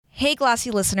Hey Glossy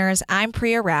listeners, I'm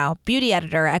Priya Rao, beauty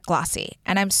editor at Glossy,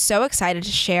 and I'm so excited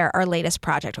to share our latest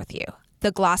project with you, the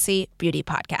Glossy Beauty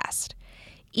Podcast.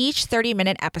 Each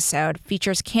 30-minute episode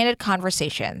features candid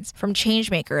conversations from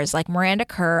changemakers like Miranda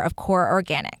Kerr of Core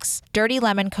Organics, Dirty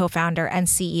Lemon co-founder and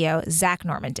CEO Zach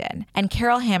Normandin, and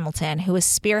Carol Hamilton, who is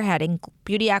spearheading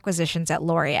beauty acquisitions at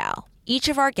L'Oreal. Each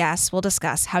of our guests will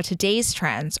discuss how today's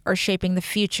trends are shaping the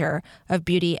future of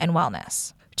beauty and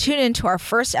wellness. Tune in to our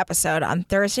first episode on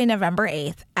Thursday, November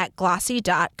 8th at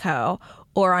glossy.co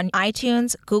or on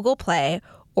iTunes, Google Play,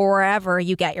 or wherever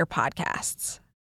you get your podcasts.